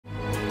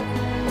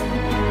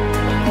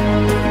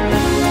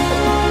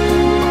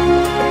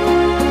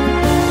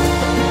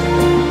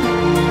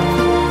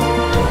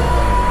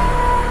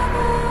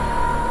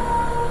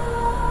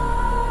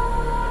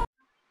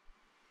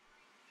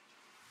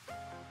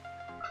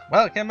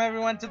Welcome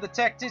everyone to the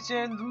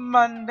Tacticians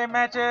Monday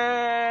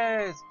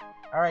matches!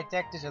 Alright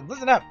Tacticians,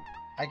 listen up!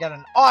 I got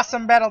an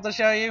awesome battle to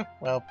show you.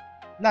 Well,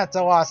 not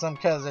so awesome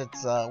because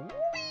it's a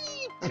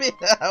wee bit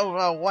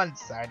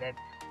one-sided.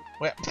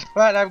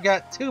 But I've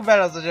got two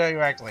battles to show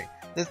you actually.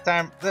 This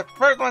time, the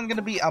first one's going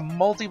to be a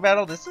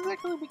multi-battle. This is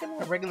actually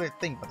becoming a regular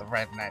thing for the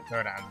Friday Night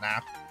Throwdowns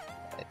now.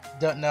 I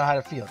don't know how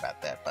to feel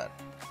about that, but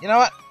you know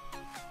what?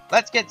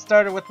 Let's get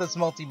started with this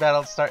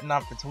multi-battle, starting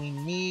off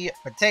between me,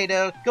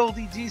 Potato,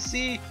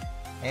 GoldieGC,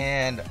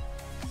 and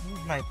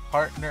who's my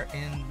partner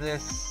in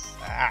this?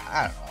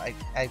 I don't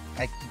know.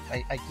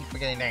 I keep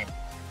forgetting names.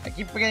 I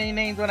keep forgetting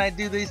names when I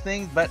do these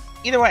things, but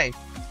either way,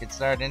 let's get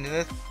started into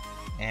this.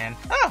 And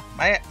oh,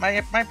 my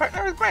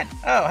partner is Brent.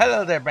 Oh,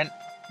 hello there, Brent.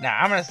 Now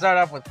I'm gonna start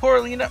off with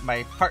Coralina.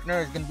 My partner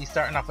is gonna be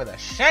starting off with a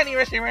shiny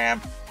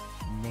Reshiram,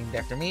 named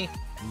after me.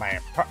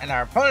 And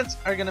our opponents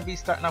are gonna be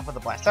starting off with a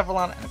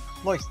Blacephalon and a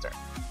Cloyster.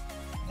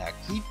 Now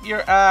keep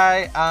your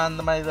eye on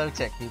the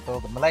Milotic,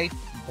 people. The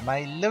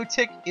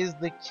Milotic is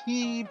the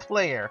key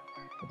player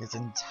of this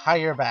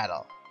entire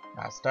battle.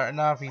 Now starting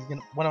off,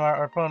 one of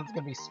our opponents is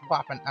gonna be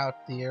swapping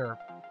out their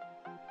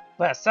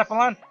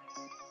Blacephalon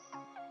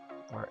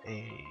for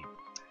a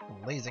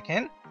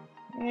Blaziken.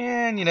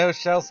 And you know,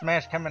 Shell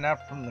Smash coming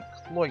out from the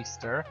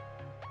Cloyster.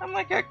 I'm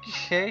like,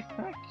 okay,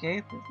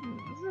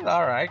 this is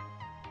alright.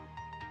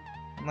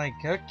 I'm like,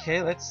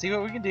 okay, let's see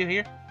what we can do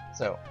here.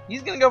 So,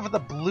 he's gonna go for the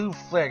blue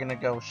flare, gonna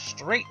go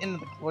straight into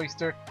the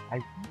Cloyster. I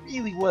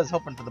really was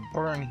hoping for the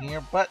burn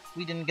here, but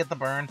we didn't get the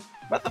burn.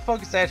 But the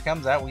Focus Sash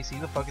comes out, we see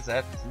the Focus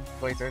Sash, the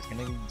Cloyster is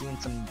gonna be doing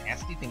some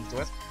nasty things to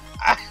us.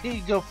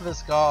 I go for the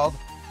Scald,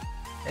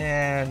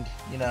 and,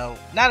 you know,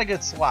 not a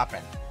good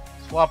swapping.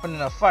 Swapping in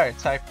a fire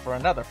type for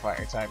another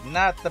fire type,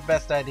 not the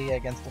best idea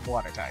against the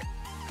water type.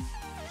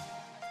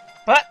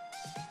 But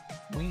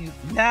we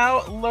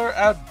now lure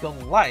out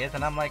Goliath,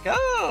 and I'm like,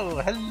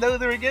 oh, hello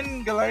there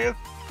again, Goliath.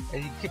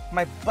 You kicked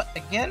my butt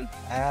again?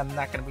 I'm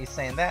not going to be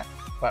saying that.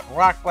 But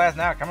Rock Blast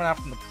now coming out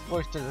from the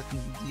Cloyster, that's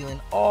going to be dealing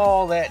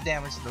all that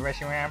damage to the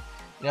Reshiram.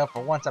 You know,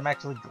 for once I'm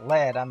actually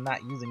glad I'm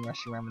not using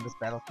Reshiram in this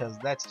battle, because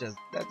that's just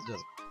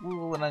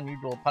cruel and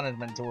unusual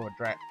punishment to a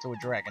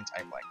dragon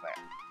type like that.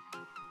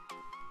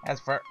 As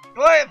for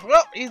Goliath,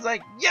 well, he's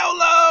like,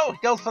 YOLO! He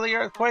goes for the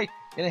Earthquake.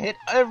 Gonna hit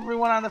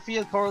everyone on the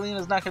field.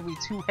 Coralina's not gonna be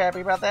too happy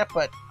about that,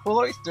 but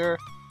Cloyster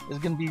is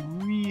gonna be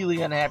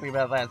really unhappy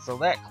about that. So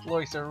that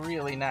Cloyster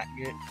really not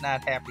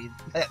happy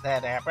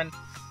that happened.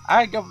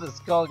 I go for the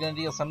Skull, gonna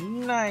deal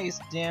some nice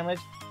damage,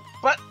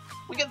 but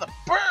we get the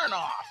burn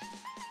off.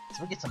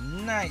 So we get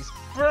some nice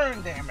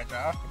burn damage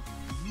off.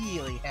 I'm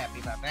really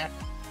happy about that.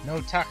 No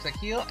toxic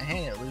heal, and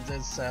it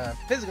loses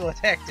physical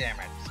attack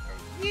damage.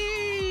 So,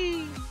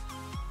 yee!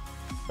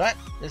 But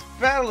this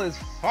battle is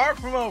far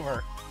from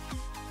over.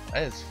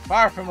 It is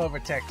far from over,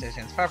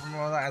 Tacticians. Far from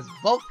over as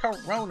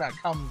Volcarona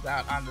comes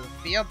out onto the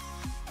field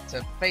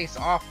to face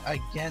off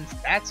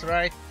against, that's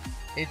right,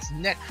 it's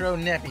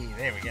Necronebi.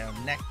 There we go,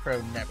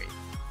 Necronebi.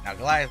 Now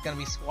Goliath's going to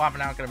be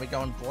swapping out, going to be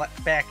going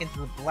back into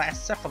the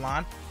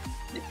Blacephalon.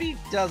 Nippy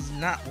does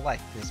not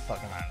like this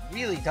Pokemon.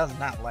 Really does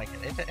not like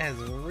it. It is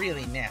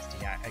really nasty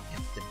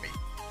against Nippy.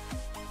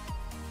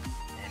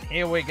 And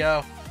here we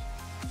go.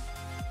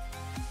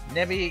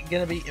 Nebby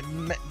gonna be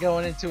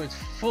going into its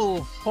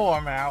full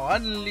form now,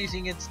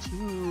 unleashing its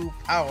true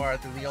power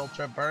through the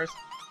Ultra Burst.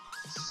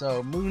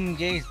 So Moon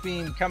Gaze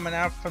Beam coming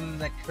out from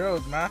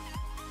Necrozma,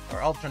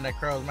 or Ultra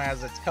Necrozma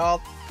as it's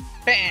called.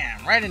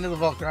 Bam! Right into the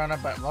Volcarona,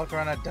 but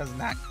Volcarona does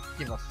not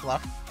give a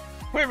fluff.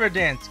 Quiver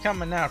Dance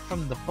coming out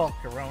from the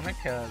Volcarona,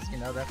 because, you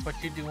know, that's what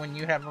you do when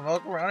you have a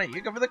Volcarona, you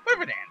go for the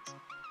Quiver Dance.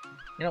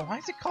 You know, why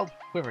is it called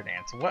Quiver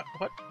Dance? What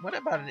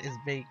about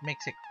it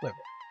makes it quiver?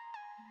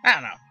 I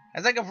don't know.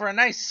 As I go for a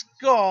nice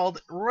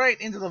Scald right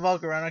into the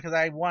Volcarona because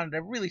I wanted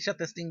to really shut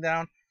this thing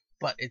down,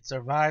 but it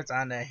survives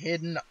on a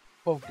hidden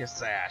Focus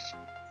Sash.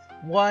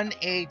 1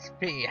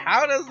 HP.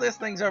 How does this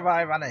thing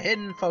survive on a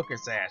hidden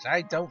Focus Sash?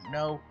 I don't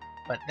know,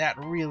 but that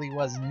really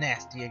was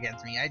nasty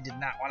against me. I did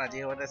not want to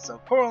deal with this,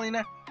 so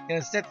Coralina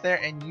gonna sit there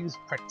and use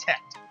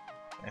Protect.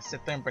 Gonna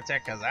sit there and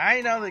Protect because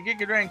I know the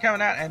Giga Drain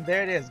coming out, and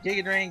there it is.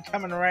 Giga Drain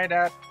coming right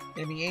out.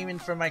 Gonna be aiming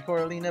for my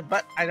Coralina,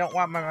 but I don't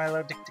want my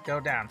Milotic to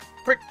go down.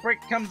 Brick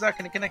comes out,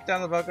 gonna connect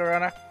on the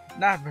Volcarona.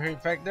 Not very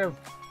effective.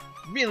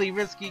 Really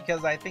risky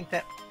because I think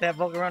that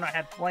Volcarona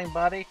had Flame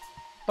Body.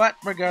 But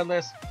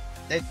regardless,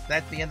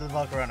 that's the end of the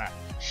Volcarona.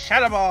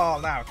 Shadow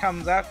Ball now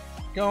comes out,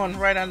 going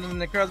right under the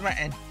Necrozma,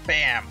 and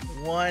bam!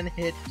 One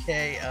hit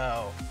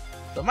KO.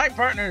 So my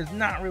partner is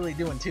not really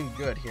doing too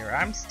good here.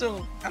 I'm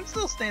still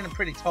standing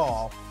pretty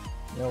tall.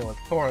 You know, with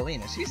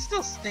Coralina, she's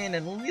still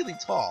standing really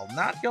tall,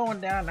 not going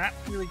down, not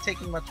really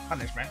taking much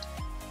punishment.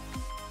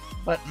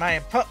 But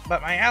my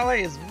ally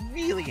is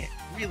really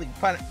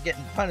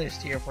getting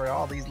punished here for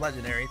all these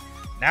legendaries.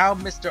 Now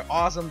Mr.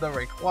 Awesome the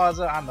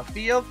Rayquaza on the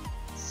field,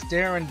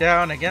 staring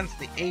down against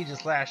the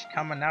Aegislash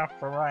coming out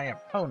for my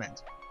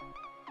opponent.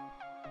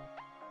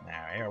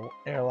 Now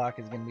Airlock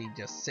is gonna be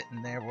just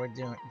sitting there. We're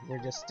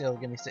just still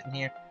gonna be sitting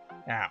here.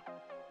 Now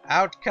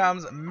Out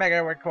comes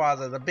Mega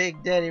Rayquaza. The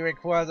Big Daddy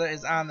Rayquaza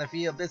is on the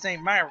field. This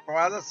ain't my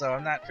Rayquaza, so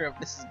I'm not sure if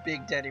this is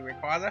Big Daddy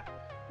Rayquaza.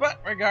 But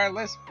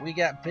regardless, we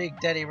got Big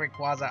Daddy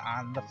Rayquaza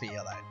on the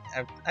field.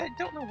 I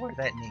don't know where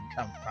that name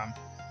comes from.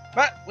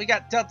 But we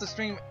got Delta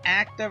Stream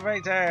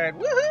activated.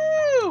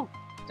 Woohoo!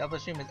 Delta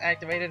Stream is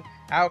activated.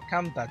 Out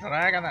comes the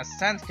Dragon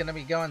Ascent. Gonna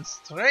be going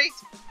straight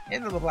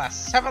into the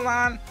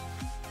Blacephalon.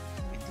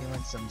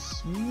 Dealing some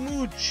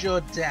mucho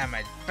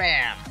damage.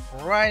 Bam!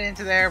 Right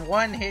into there.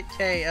 One hit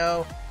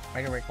KO.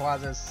 Mega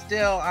Rayquaza is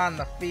still on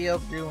the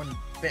field,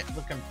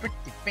 looking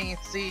pretty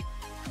fancy.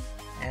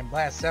 And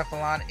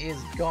Blacephalon is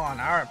gone.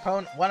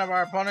 One of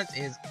our opponents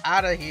is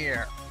out of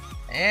here.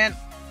 And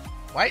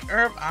White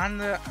Herb on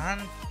Mega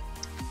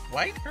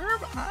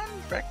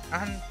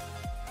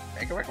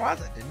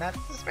Rayquaza. Did not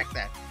suspect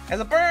that. As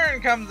a burn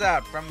comes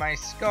out from my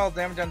skull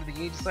damage under the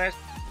Aegislash.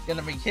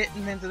 Gonna be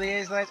hitting into the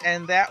Aegislash,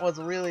 and that was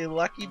really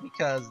lucky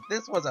because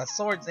this was a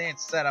Swords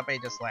Dance setup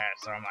Aegislash,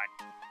 so I'm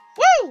like,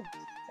 woo!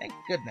 Thank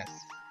goodness.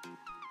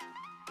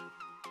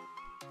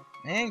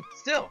 And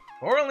still,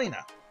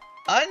 Coralina,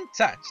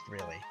 untouched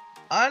really,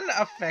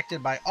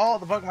 unaffected by all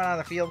the Pokemon on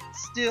the field,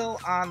 still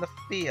on the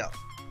field.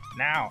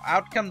 Now,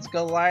 out comes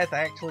Goliath. I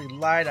actually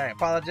lied, I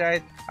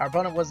apologize. Our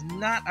opponent was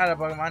not out of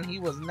Pokemon, he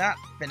was not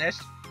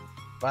finished,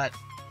 but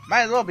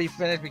might as well be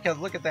finished because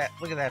look at that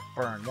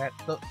burn.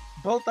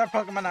 Both our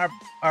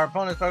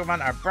opponent's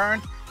Pokemon are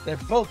burned. They're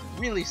both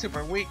really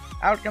super weak.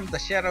 Out comes the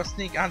Shadow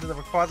Sneak onto the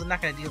Rayquaza,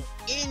 not going to deal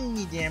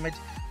any damage.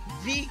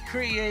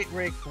 V-Create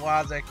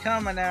Rayquaza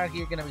coming out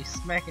here, going to be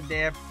smacking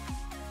dab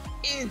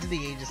into the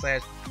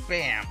Aegislash.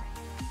 Bam!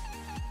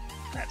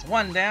 That's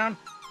one down.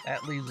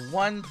 That leaves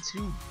one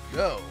to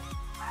go.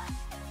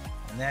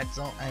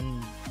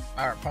 And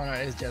our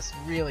opponent is just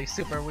really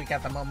super weak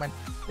at the moment.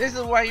 This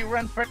is why you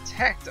run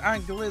Protect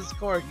on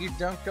Gliscor. You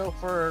don't go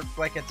for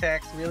like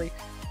attacks really.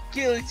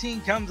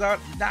 Guillotine comes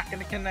out, not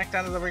going to connect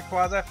onto the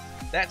Rayquaza.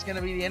 That's going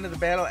to be the end of the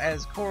battle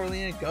as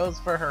Coralina goes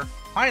for her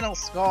final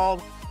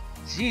Scald.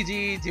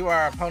 GG to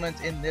our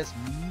opponent in this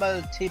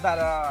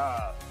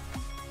multi-battle.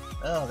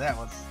 Oh, that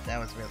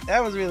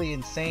was really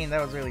insane. That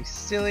was really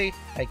silly.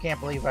 I can't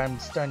believe I'm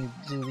starting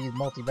to do these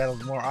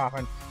multi-battles more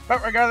often.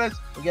 But regardless,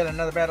 we got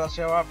another battle to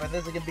show off, and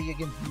this is going to be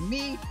against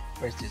me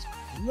versus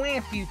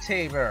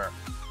Quamphutaber.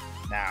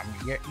 Now,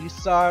 you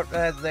saw it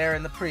as there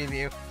in the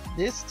preview.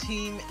 This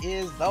team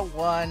is the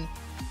one,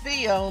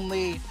 the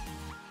only,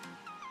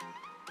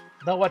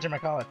 the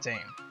whatchamacallit team.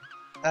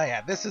 Oh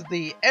yeah, this is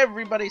the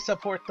everybody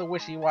support the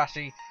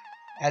wishy-washy.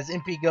 As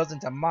Impy goes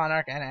into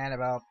Monarch and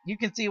Annabelle, you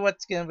can see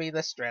what's going to be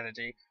the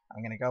strategy.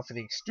 I'm going to go for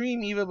the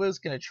Extreme Evo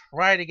Boost, going to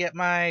try to get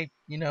my,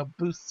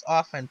 boosts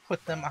off and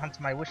put them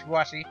onto my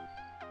wishy-washy.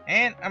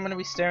 And I'm going to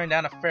be staring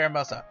down a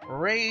Pheromosa.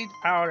 Rage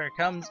Powder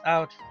comes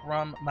out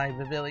from my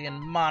Vivillon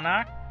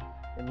Monarch.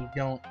 And we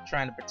don't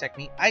trying to protect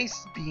me.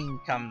 Ice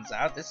Beam comes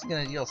out. This is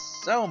going to deal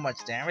so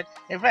much damage.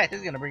 In fact,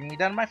 it's going to bring me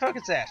down to my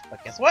Focus Sash.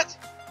 But guess what?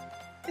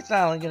 It's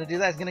not only going to do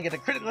that, it's going to get a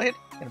critical hit.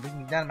 It's going to bring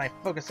me down to my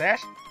Focus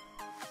Sash.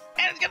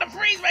 And it's going to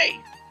freeze me!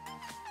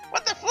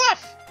 What the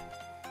fluff?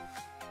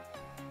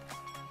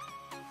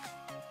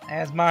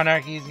 As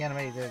Monarchy's going to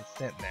be just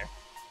sitting there.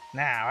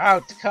 Now,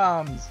 out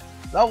comes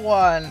the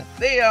one,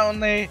 the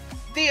only,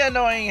 the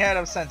annoying head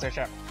of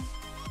censorship.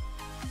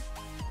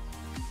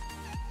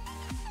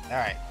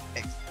 Alright.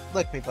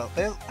 Look, people,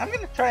 I'm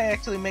going to try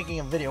actually making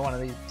a video one of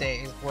these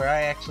days where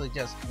I actually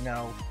just,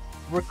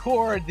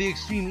 record the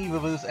Extreme Evo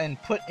Boost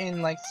and put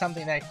in, like,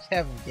 something that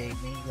Kevin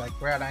gave me, like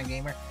Groudon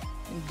Gamer,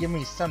 and give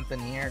me something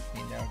here,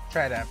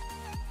 try to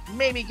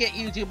maybe get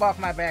YouTube off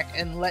my back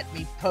and let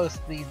me post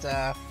these,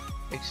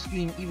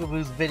 Extreme Evo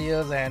Boost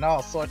videos and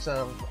all sorts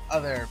of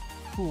other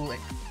cool,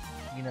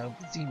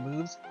 Z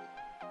moves.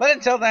 But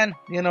until then,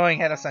 the annoying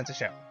head of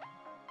censorship.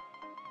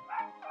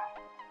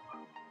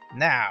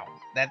 Now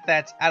that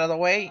that's out of the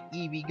way,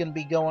 Eevee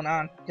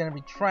gonna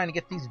be trying to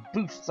get these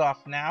boosts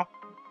off now.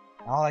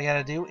 All I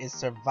gotta do is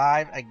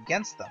survive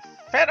against the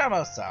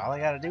Pheromosa. All I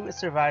gotta do is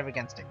survive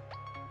against it.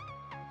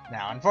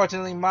 Now,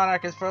 unfortunately,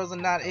 Monarch is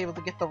frozen, not able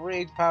to get the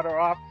Rage Powder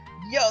off.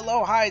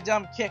 YOLO High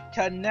Jump Kick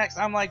connects.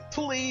 I'm like,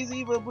 please,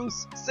 Evo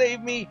Boost,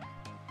 save me.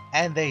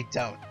 And they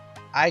don't.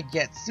 I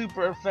get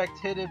super effect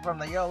hitted from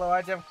the YOLO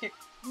High Jump Kick.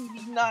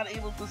 Eevee not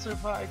able to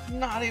survive,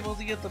 not able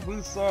to get the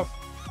boosts off.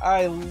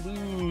 I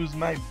lose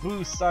my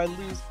boosts, I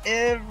lose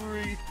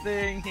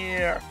everything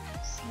here.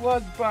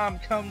 Slug Bomb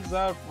comes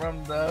out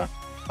from the,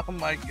 oh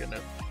my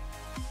goodness,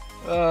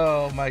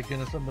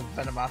 from the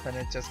Venomoth, and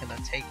it's just gonna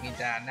take me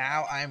down.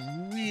 Now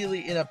I'm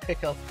really in a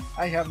pickle.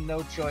 I have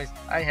no choice.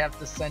 I have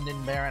to send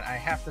in Baron, I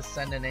have to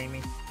send in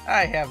Amy.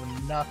 I have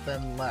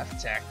nothing left,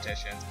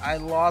 Tacticians. I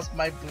lost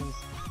my boost.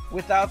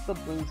 Without the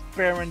boost,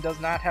 Baron does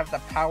not have the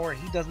power,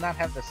 he does not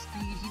have the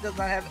speed, he does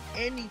not have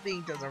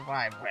anything to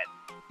survive with.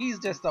 He's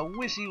just a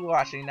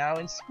wishy-washy now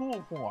in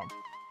school form.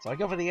 So I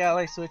go for the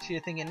ally switch here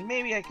thinking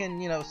maybe I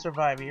can,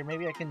 survive here.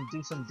 Maybe I can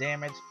do some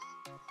damage.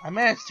 I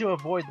managed to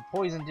avoid the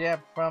poison jab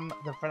from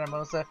the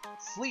Pheromosa.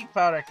 Sleep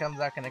Powder comes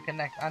out, going to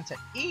connect onto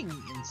Amy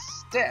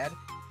instead.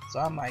 So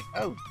I'm like,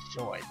 oh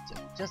joy,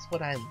 just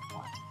what I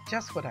want.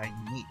 just what I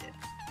needed.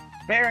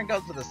 Baron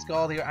goes for the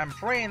skull here. I'm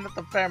praying that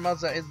the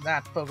Pheromosa is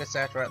not Focus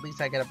Sash, or at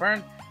least I get a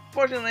burn.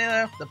 Fortunately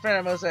though, the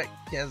Pheromosa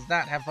does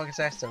not have Focus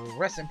Sash, so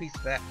rest in peace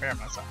to that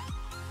Pheromosa.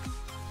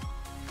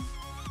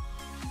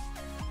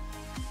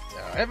 So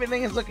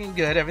everything is looking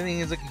good, everything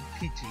is looking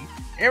peachy.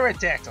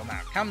 Aerodactyl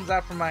now comes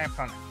out from my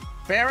opponent.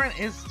 Baron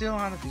is still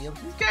on the field.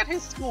 He's got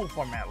his school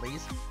form at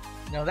least.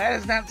 You know, that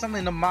is not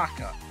something to mock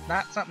of,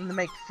 not something to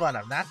make fun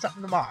of, not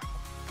something to mock.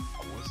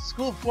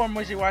 School form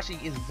Wishy-Washy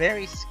is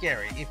very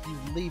scary if you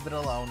leave it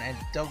alone and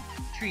don't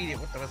treat it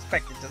with the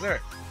respect it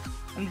deserves.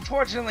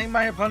 Unfortunately,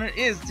 my opponent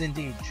is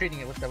indeed treating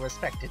it with the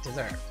respect it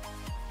deserves.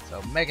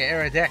 So Mega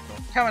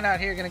Aerodactyl coming out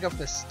here, gonna go for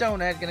the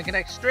Stone Edge, gonna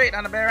connect straight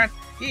on the Baron.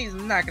 He's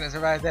not gonna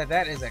survive that.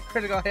 That is a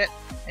critical hit,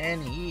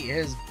 and he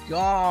is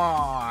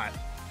gone.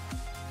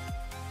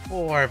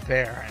 Poor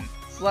Baron.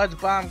 Sludge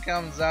Bomb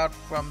comes out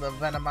from the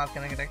Venomoth,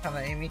 gonna connect on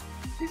the Amy.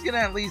 She's gonna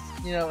at least,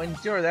 you know,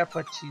 endure that,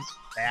 but she's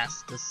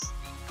fast asleep.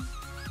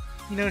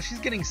 You know, she's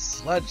getting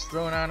sludge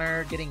thrown on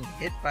her, getting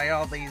hit by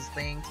all these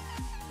things,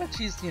 but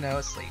she's, you know,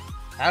 asleep.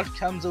 Out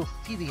comes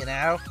Ophelia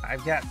now.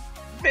 I've got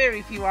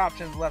very few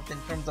options left in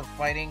terms of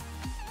fighting.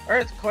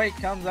 Earthquake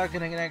comes out,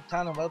 gonna connect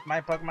on both my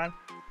Pokemon.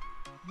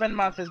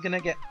 Venomoth is gonna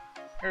get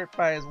hurt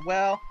by as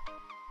well.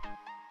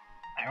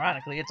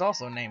 Ironically, it's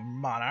also named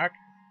Monarch.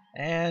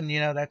 And, you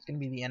know, that's gonna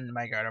be the end of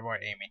my Gardevoir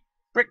Amy.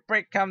 Brick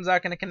Break comes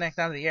out, gonna connect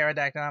onto the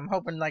Aerodactyl. I'm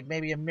hoping like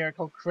maybe a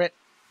miracle crit,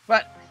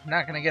 but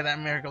not gonna get that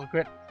miracle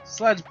crit.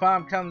 Sludge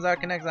Bomb comes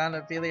out, connects on to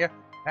Ophelia.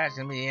 That's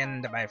gonna be the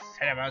end of my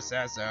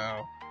Pheromosa,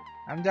 so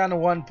I'm down to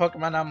one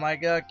Pokemon. I'm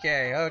like,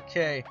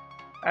 okay.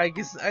 I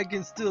guess I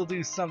can still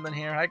do something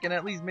here. I can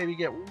at least maybe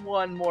get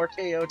one more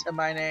KO to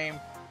my name.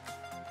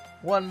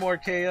 One more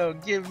KO.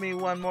 Give me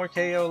one more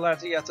KO,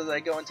 Latias, as I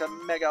go into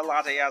Mega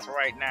Latias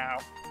right now.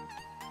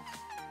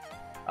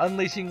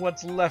 Unleashing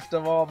what's left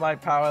of all my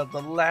power,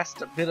 the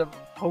last bit of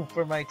hope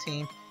for my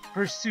team.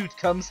 Pursuit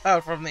comes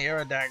out from the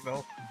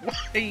Aerodactyl. Why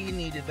he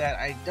needed that,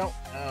 I don't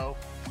know.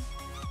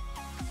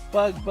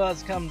 Bug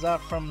Buzz comes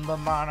out from the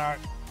Monarch.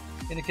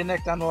 Gonna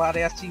connect on the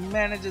Latias. He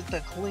manages to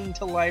cling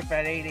to life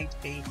at 8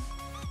 HP.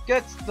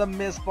 Gets the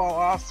Mist Ball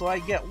off, so I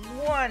get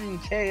one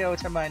KO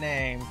to my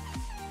name.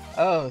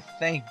 Oh,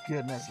 thank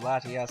goodness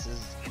Latias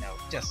is, you know,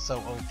 just so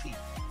OP.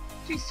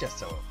 She's just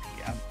so OP.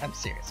 I'm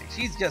seriously,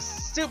 she's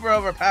just super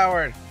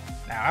overpowered.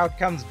 Now out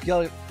comes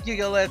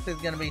Gigalith, is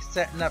gonna be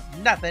setting up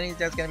nothing. He's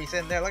just gonna be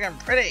sitting there looking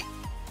pretty.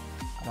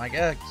 I'm like,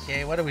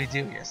 okay, what do we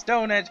do here?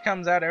 Stone Edge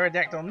comes out,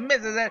 Aerodactyl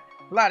misses it.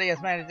 Latias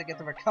manages to get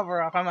the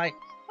recover off. I'm like,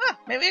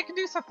 maybe I can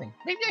do something.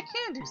 Maybe I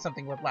can do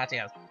something with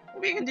Latias.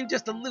 Maybe I can do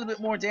just a little bit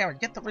more damage.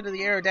 Get rid of the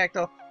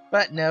Aerodactyl.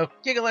 But no,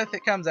 Gigalith,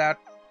 it comes out.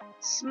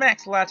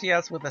 Smacks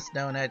Latias with a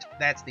Stone Edge.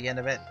 That's the end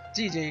of it.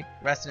 GG.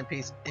 Rest in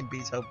peace,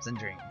 hopes, and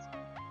dreams.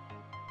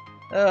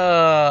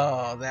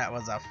 Oh, that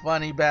was a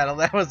funny battle.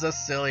 That was a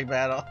silly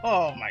battle.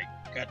 Oh my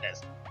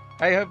goodness.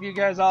 I hope you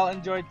guys all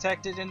enjoyed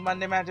Tacticians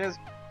Monday matches.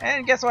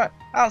 And guess what?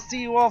 I'll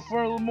see you all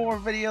for more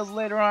videos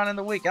later on in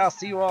the week. I'll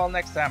see you all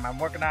next time. I'm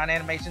working on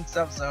animation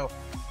stuff, so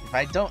if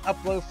I don't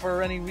upload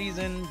for any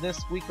reason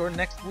this week or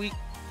next week,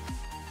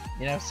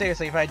 you know,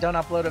 seriously, if I don't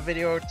upload a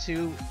video or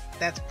two,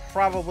 that's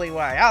probably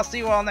why. I'll see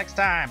you all next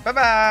time.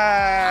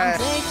 Bye-bye! I'm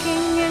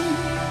taking in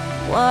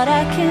what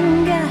I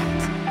can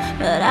get,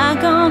 but I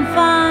can't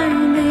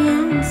find the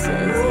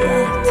answers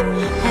yet.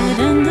 Head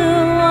in the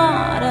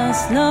water,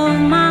 slow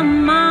my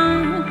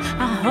mind.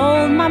 I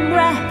hold my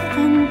breath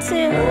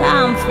until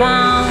I'm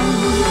found.